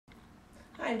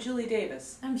I'm Julie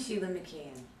Davis. I'm Sheila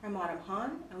McCann. I'm Autumn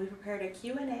Hahn, and we prepared a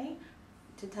Q&A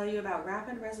to tell you about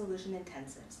Rapid Resolution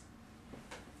Intensives.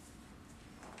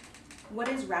 What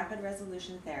is Rapid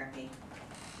Resolution Therapy?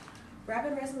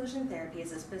 Rapid Resolution Therapy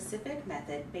is a specific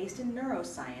method based in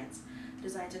neuroscience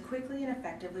designed to quickly and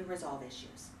effectively resolve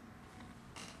issues.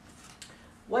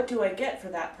 What do I get for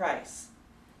that price?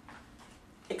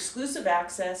 Exclusive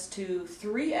access to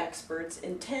 3 experts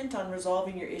intent on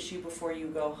resolving your issue before you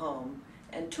go home,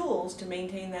 and tools to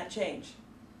maintain that change.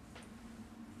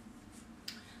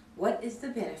 What is the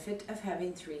benefit of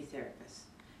having 3 therapists?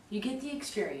 You get the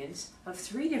experience of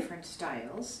 3 different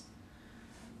styles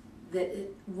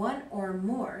that one or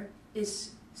more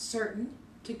is certain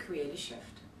to create a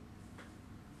shift.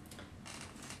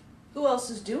 Who else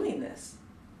is doing this?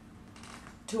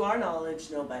 To our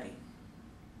knowledge, nobody.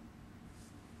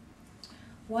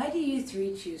 Why do you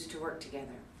 3 choose to work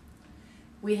together?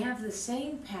 We have the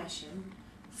same passion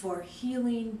for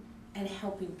healing and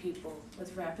helping people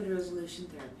with Rapid Resolution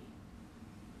Therapy.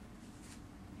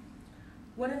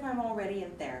 What if I'm already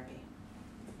in therapy?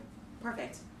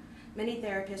 Perfect. Many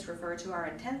therapists refer to our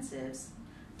intensives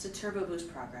to turbo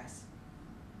boost progress.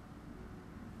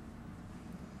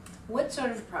 What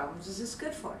sort of problems is this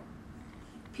good for?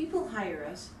 People hire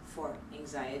us for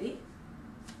anxiety,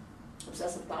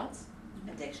 Obsessive thoughts,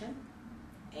 Addiction,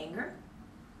 anger,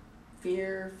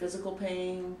 fear, physical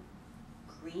pain,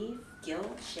 grief,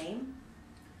 guilt, shame.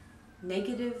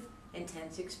 negative,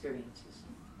 intense experiences.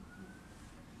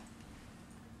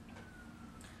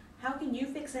 How can you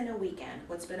fix in a weekend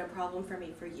what's been a problem for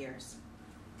me for years?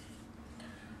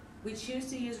 We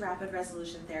choose to use Rapid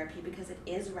Resolution Therapy because it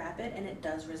is rapid and it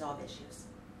does resolve issues.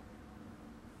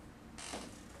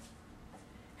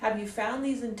 Have you found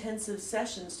these intensive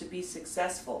sessions to be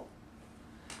successful?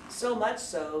 So much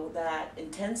so that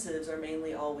intensives are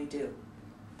mainly all we do.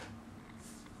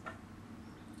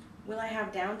 Will I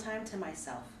have downtime to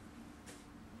myself?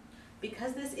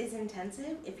 Because this is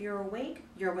intensive, if you're awake,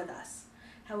 you're with us.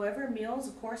 However, meals,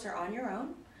 of course, are on your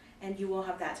own, and you will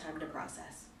have that time to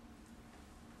process.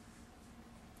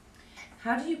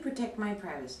 How do you protect my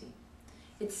privacy?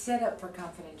 It's set up for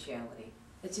confidentiality.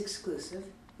 It's exclusive.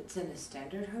 It's in a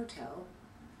standard hotel,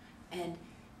 and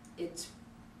its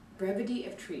brevity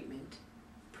of treatment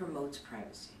promotes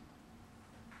privacy.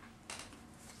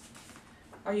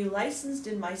 Are you licensed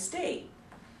in my state?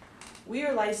 We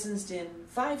are licensed in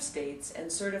 5 states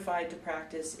and certified to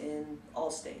practice in all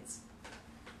states.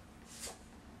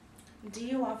 Do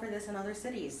you offer this in other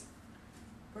cities?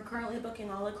 We're currently booking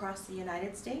all across the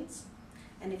United States,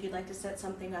 and if you'd like to set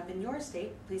something up in your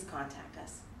state, please contact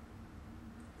us.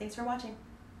 Thanks for watching.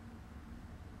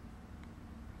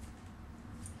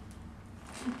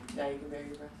 Now you can bury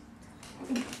your breath.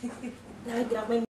 Now I got my